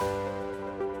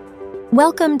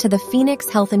Welcome to the Phoenix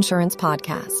Health Insurance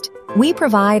Podcast. We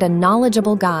provide a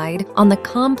knowledgeable guide on the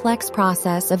complex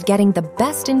process of getting the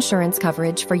best insurance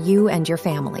coverage for you and your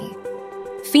family.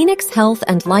 Phoenix Health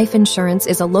and Life Insurance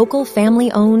is a local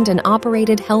family-owned and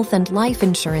operated health and life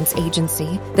insurance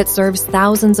agency that serves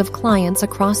thousands of clients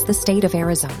across the state of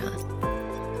Arizona.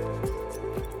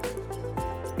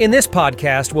 In this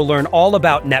podcast, we'll learn all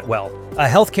about Netwell, a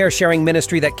healthcare sharing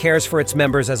ministry that cares for its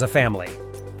members as a family.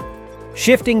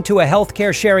 Shifting to a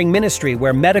healthcare sharing ministry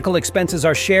where medical expenses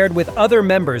are shared with other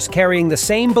members carrying the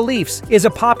same beliefs is a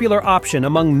popular option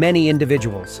among many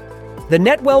individuals. The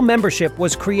Netwell membership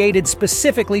was created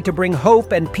specifically to bring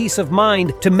hope and peace of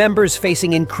mind to members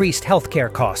facing increased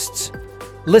healthcare costs.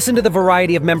 Listen to the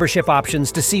variety of membership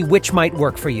options to see which might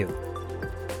work for you.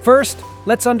 First,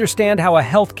 let's understand how a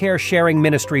healthcare sharing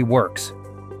ministry works.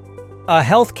 A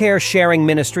healthcare sharing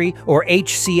ministry, or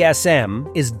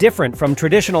HCSM, is different from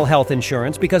traditional health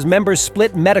insurance because members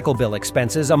split medical bill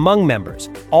expenses among members,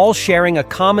 all sharing a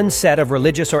common set of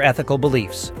religious or ethical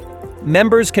beliefs.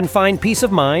 Members can find peace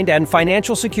of mind and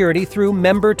financial security through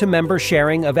member-to-member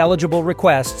sharing of eligible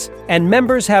requests, and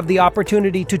members have the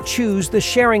opportunity to choose the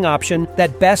sharing option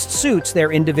that best suits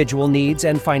their individual needs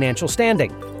and financial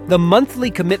standing. The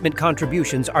monthly commitment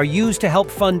contributions are used to help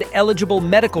fund eligible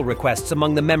medical requests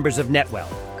among the members of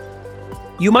Netwell.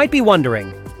 You might be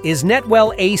wondering, is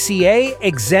Netwell ACA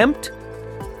exempt?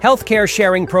 Healthcare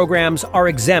sharing programs are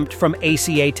exempt from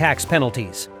ACA tax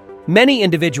penalties. Many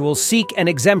individuals seek an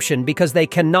exemption because they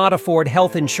cannot afford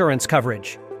health insurance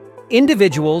coverage.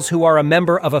 Individuals who are a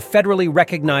member of a federally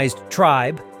recognized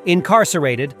tribe,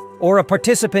 incarcerated, or a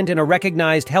participant in a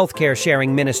recognized healthcare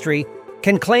sharing ministry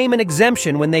can claim an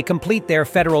exemption when they complete their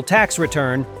federal tax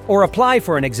return or apply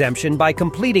for an exemption by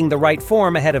completing the right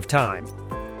form ahead of time.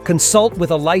 Consult with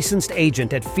a licensed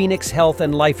agent at Phoenix Health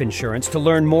and Life Insurance to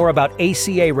learn more about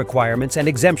ACA requirements and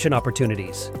exemption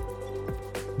opportunities.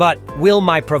 But will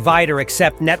my provider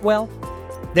accept Netwell?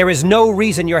 There is no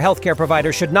reason your healthcare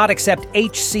provider should not accept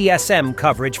HCSM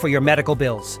coverage for your medical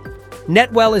bills.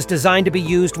 Netwell is designed to be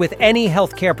used with any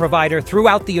healthcare provider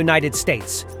throughout the United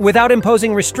States, without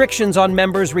imposing restrictions on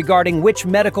members regarding which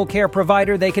medical care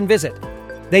provider they can visit.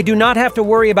 They do not have to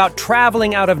worry about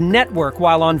traveling out of network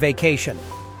while on vacation.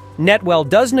 Netwell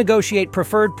does negotiate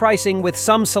preferred pricing with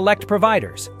some select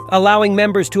providers, allowing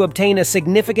members to obtain a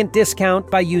significant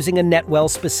discount by using a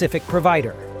Netwell-specific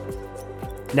provider.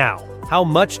 Now, how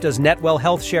much does Netwell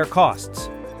HealthShare costs?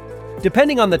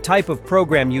 Depending on the type of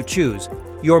program you choose,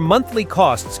 your monthly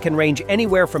costs can range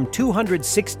anywhere from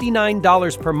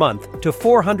 $269 per month to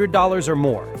 $400 or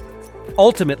more.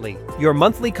 Ultimately, your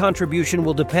monthly contribution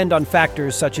will depend on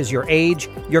factors such as your age,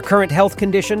 your current health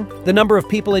condition, the number of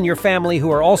people in your family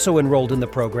who are also enrolled in the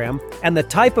program, and the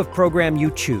type of program you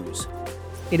choose.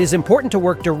 It is important to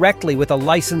work directly with a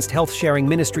licensed health sharing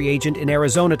ministry agent in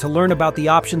Arizona to learn about the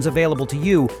options available to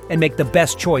you and make the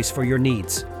best choice for your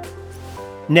needs.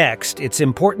 Next, it's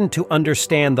important to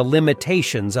understand the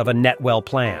limitations of a Netwell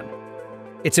plan.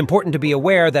 It's important to be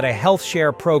aware that a health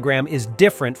share program is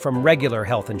different from regular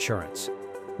health insurance.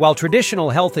 While traditional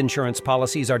health insurance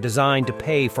policies are designed to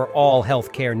pay for all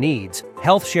health care needs,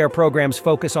 health share programs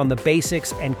focus on the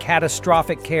basics and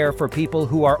catastrophic care for people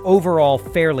who are overall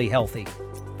fairly healthy.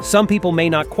 Some people may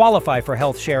not qualify for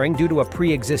health sharing due to a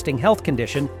pre-existing health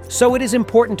condition, so it is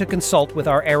important to consult with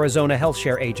our Arizona health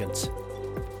share agents.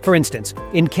 For instance,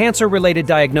 in cancer-related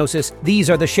diagnosis,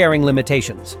 these are the sharing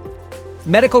limitations.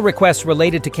 Medical requests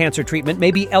related to cancer treatment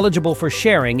may be eligible for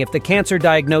sharing if the cancer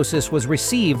diagnosis was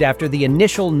received after the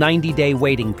initial 90-day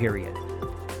waiting period.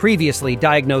 Previously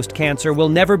diagnosed cancer will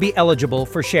never be eligible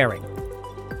for sharing.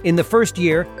 In the first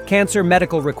year, cancer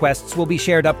medical requests will be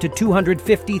shared up to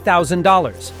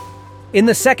 $250,000. In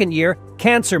the second year,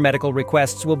 cancer medical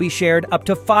requests will be shared up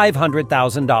to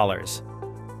 $500,000.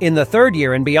 In the third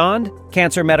year and beyond,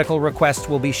 cancer medical requests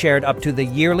will be shared up to the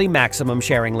yearly maximum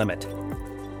sharing limit.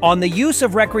 On the use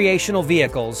of recreational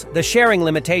vehicles, the sharing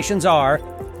limitations are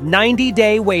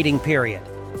 90-day waiting period.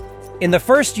 In the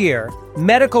first year,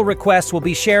 medical requests will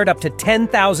be shared up to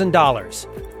 $10,000.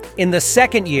 In the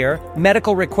second year,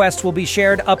 medical requests will be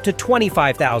shared up to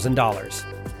 $25,000.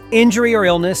 Injury or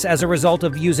illness as a result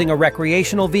of using a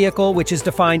recreational vehicle, which is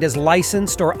defined as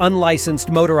licensed or unlicensed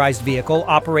motorized vehicle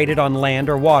operated on land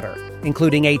or water,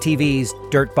 including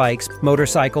ATVs, dirt bikes,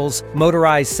 motorcycles,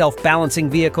 motorized self-balancing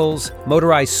vehicles,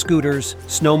 motorized scooters,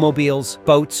 snowmobiles,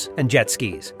 boats, and jet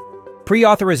skis.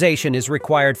 Pre-authorization is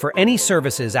required for any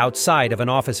services outside of an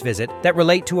office visit that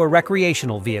relate to a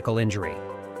recreational vehicle injury.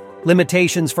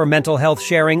 Limitations for mental health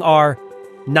sharing are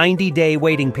 90-day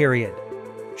waiting period,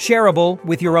 shareable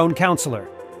with your own counselor,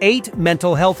 8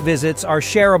 mental health visits are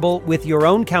shareable with your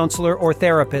own counselor or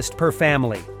therapist per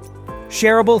family.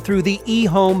 Shareable through the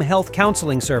eHome Health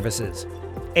Counseling Services.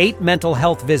 8 mental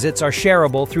health visits are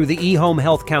shareable through the eHome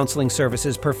Health Counseling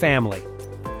Services per family.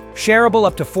 Shareable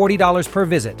up to $40 per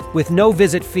visit, with no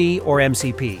visit fee or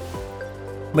MCP.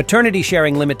 Maternity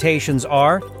sharing limitations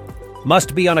are: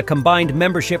 must be on a combined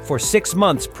membership for 6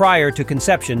 months prior to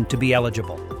conception to be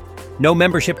eligible. No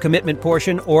membership commitment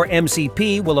portion or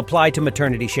MCP will apply to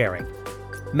maternity sharing.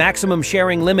 Maximum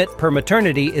sharing limit per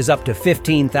maternity is up to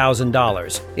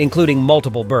 $15,000, including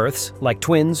multiple births, like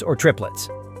twins or triplets.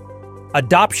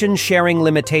 Adoption sharing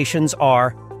limitations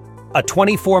are: a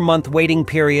 24-month waiting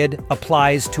period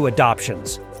applies to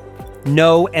adoptions.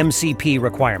 No MCP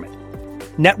requirement.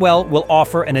 Netwell will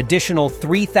offer an additional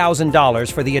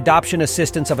 $3,000 for the adoption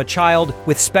assistance of a child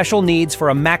with special needs for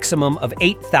a maximum of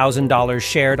 $8,000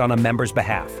 shared on a member's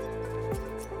behalf.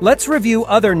 Let's review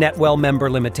other Netwell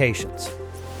member limitations.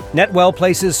 Netwell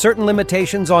places certain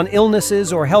limitations on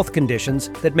illnesses or health conditions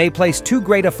that may place too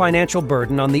great a financial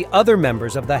burden on the other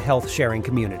members of the health-sharing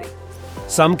community.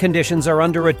 Some conditions are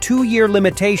under a 2-year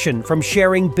limitation from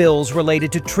sharing bills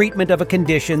related to treatment of a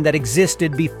condition that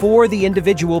existed before the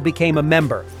individual became a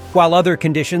member, while other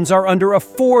conditions are under a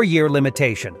 4-year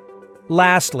limitation.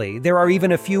 Lastly, there are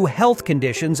even a few health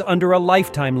conditions under a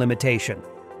lifetime limitation.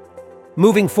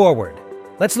 Moving forward,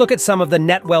 let's look at some of the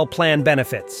Netwell plan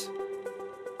benefits.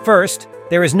 First,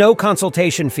 there is no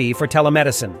consultation fee for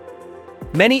telemedicine.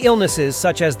 Many illnesses,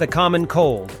 such as the common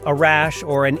cold, a rash,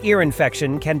 or an ear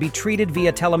infection, can be treated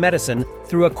via telemedicine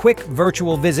through a quick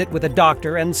virtual visit with a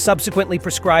doctor and subsequently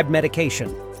prescribed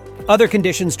medication. Other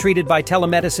conditions treated by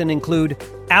telemedicine include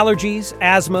allergies,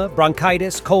 asthma,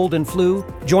 bronchitis, cold and flu,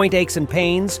 joint aches and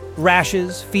pains,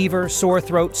 rashes, fever, sore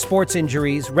throat, sports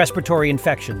injuries, respiratory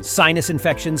infections, sinus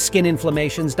infections, skin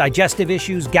inflammations, digestive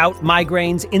issues, gout,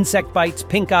 migraines, insect bites,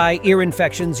 pink eye, ear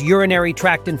infections, urinary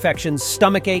tract infections,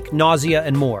 stomachache, nausea,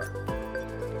 and more.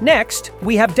 Next,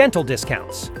 we have dental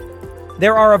discounts.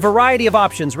 There are a variety of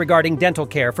options regarding dental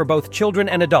care for both children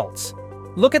and adults.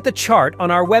 Look at the chart on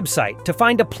our website to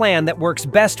find a plan that works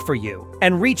best for you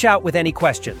and reach out with any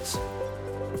questions.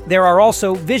 There are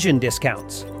also vision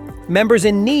discounts. Members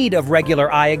in need of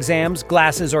regular eye exams,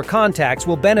 glasses, or contacts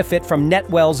will benefit from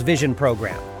Netwell's vision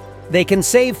program. They can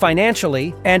save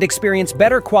financially and experience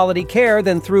better quality care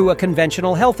than through a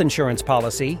conventional health insurance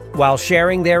policy while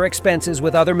sharing their expenses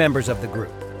with other members of the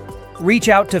group. Reach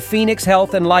out to Phoenix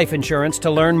Health and Life Insurance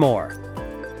to learn more.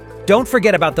 Don't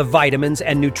forget about the vitamins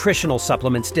and nutritional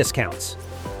supplements discounts.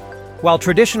 While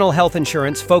traditional health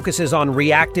insurance focuses on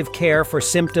reactive care for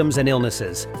symptoms and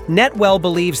illnesses, Netwell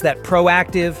believes that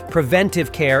proactive,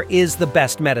 preventive care is the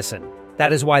best medicine.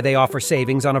 That is why they offer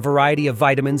savings on a variety of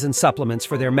vitamins and supplements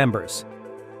for their members.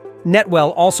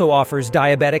 Netwell also offers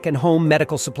diabetic and home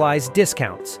medical supplies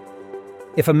discounts.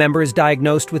 If a member is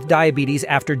diagnosed with diabetes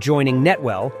after joining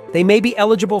Netwell, they may be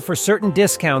eligible for certain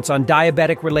discounts on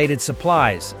diabetic-related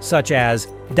supplies, such as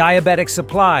diabetic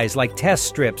supplies like test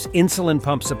strips, insulin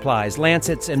pump supplies,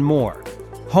 lancets, and more.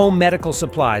 Home medical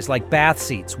supplies like bath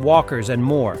seats, walkers, and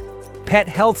more. Pet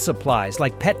health supplies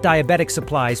like pet diabetic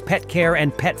supplies, pet care,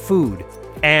 and pet food.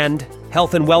 And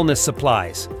health and wellness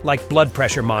supplies like blood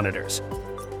pressure monitors.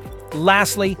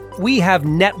 Lastly, we have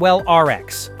Netwell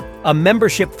RX, a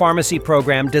membership pharmacy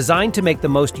program designed to make the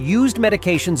most used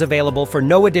medications available for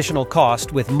no additional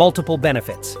cost with multiple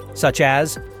benefits, such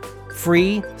as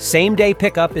free, same-day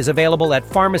pickup is available at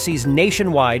pharmacies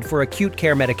nationwide for acute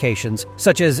care medications,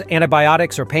 such as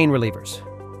antibiotics or pain relievers.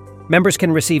 Members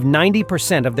can receive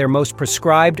 90% of their most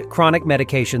prescribed chronic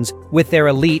medications with their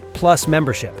Elite Plus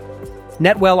membership.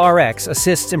 Netwell RX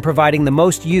assists in providing the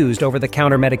most used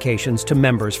over-the-counter medications to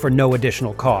members for no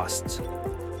additional costs.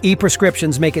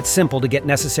 E-prescriptions make it simple to get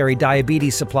necessary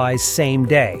diabetes supplies same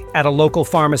day at a local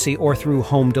pharmacy or through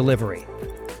home delivery.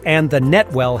 And the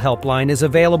Netwell helpline is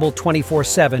available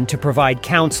 24/7 to provide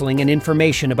counseling and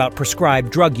information about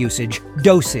prescribed drug usage,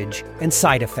 dosage, and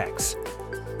side effects.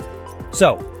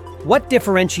 So, what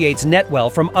differentiates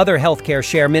Netwell from other healthcare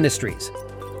share ministries?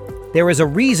 There is a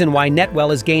reason why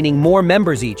Netwell is gaining more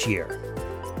members each year.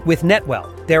 With Netwell,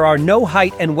 there are no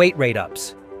height and weight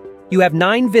rate-ups. You have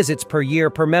 9 visits per year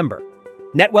per member.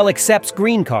 Netwell accepts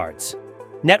green cards.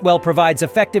 Netwell provides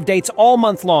effective dates all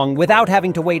month long without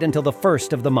having to wait until the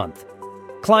first of the month.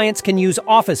 Clients can use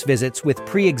office visits with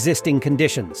pre-existing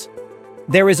conditions.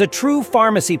 There is a true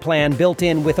pharmacy plan built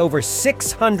in with over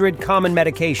 600 common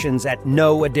medications at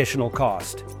no additional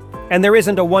cost. And there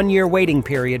isn't a 1-year waiting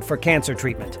period for cancer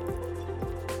treatment.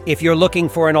 If you're looking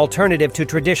for an alternative to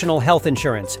traditional health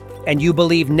insurance and you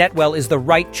believe Netwell is the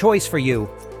right choice for you,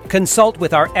 Consult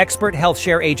with our expert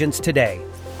HealthShare agents today.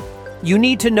 You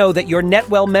need to know that your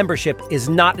Netwell membership is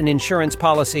not an insurance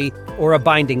policy or a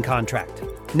binding contract.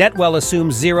 Netwell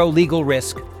assumes zero legal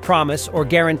risk, promise, or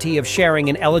guarantee of sharing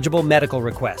in eligible medical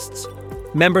requests.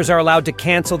 Members are allowed to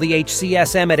cancel the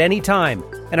HCSM at any time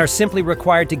and are simply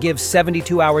required to give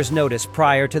 72 hours notice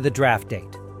prior to the draft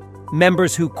date.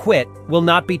 Members who quit will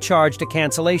not be charged a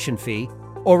cancellation fee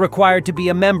or required to be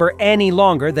a member any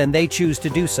longer than they choose to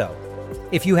do so.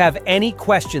 If you have any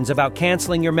questions about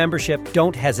canceling your membership,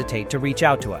 don't hesitate to reach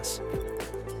out to us.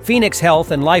 Phoenix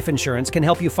Health and Life Insurance can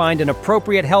help you find an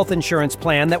appropriate health insurance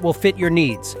plan that will fit your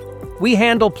needs. We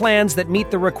handle plans that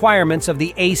meet the requirements of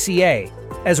the ACA,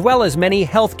 as well as many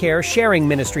healthcare sharing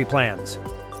ministry plans.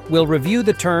 We'll review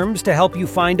the terms to help you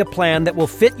find a plan that will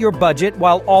fit your budget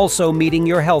while also meeting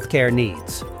your healthcare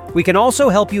needs. We can also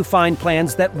help you find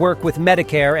plans that work with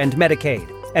Medicare and Medicaid,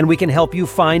 and we can help you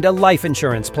find a life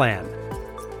insurance plan.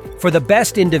 For the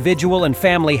best individual and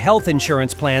family health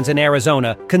insurance plans in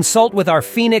Arizona, consult with our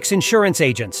Phoenix insurance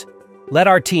agents. Let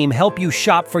our team help you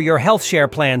shop for your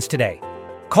HealthShare plans today.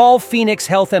 Call Phoenix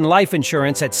Health and Life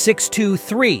Insurance at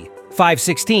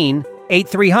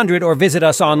 623-516-8300 or visit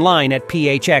us online at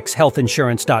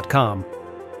phxhealthinsurance.com.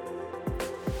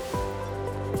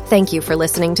 Thank you for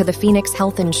listening to the Phoenix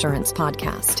Health Insurance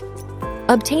Podcast.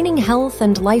 Obtaining health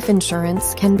and life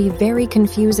insurance can be very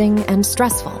confusing and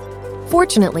stressful.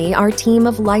 Fortunately, our team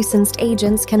of licensed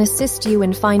agents can assist you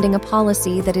in finding a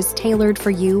policy that is tailored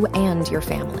for you and your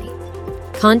family.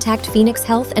 Contact Phoenix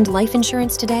Health and Life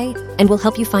Insurance today, and we'll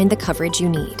help you find the coverage you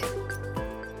need.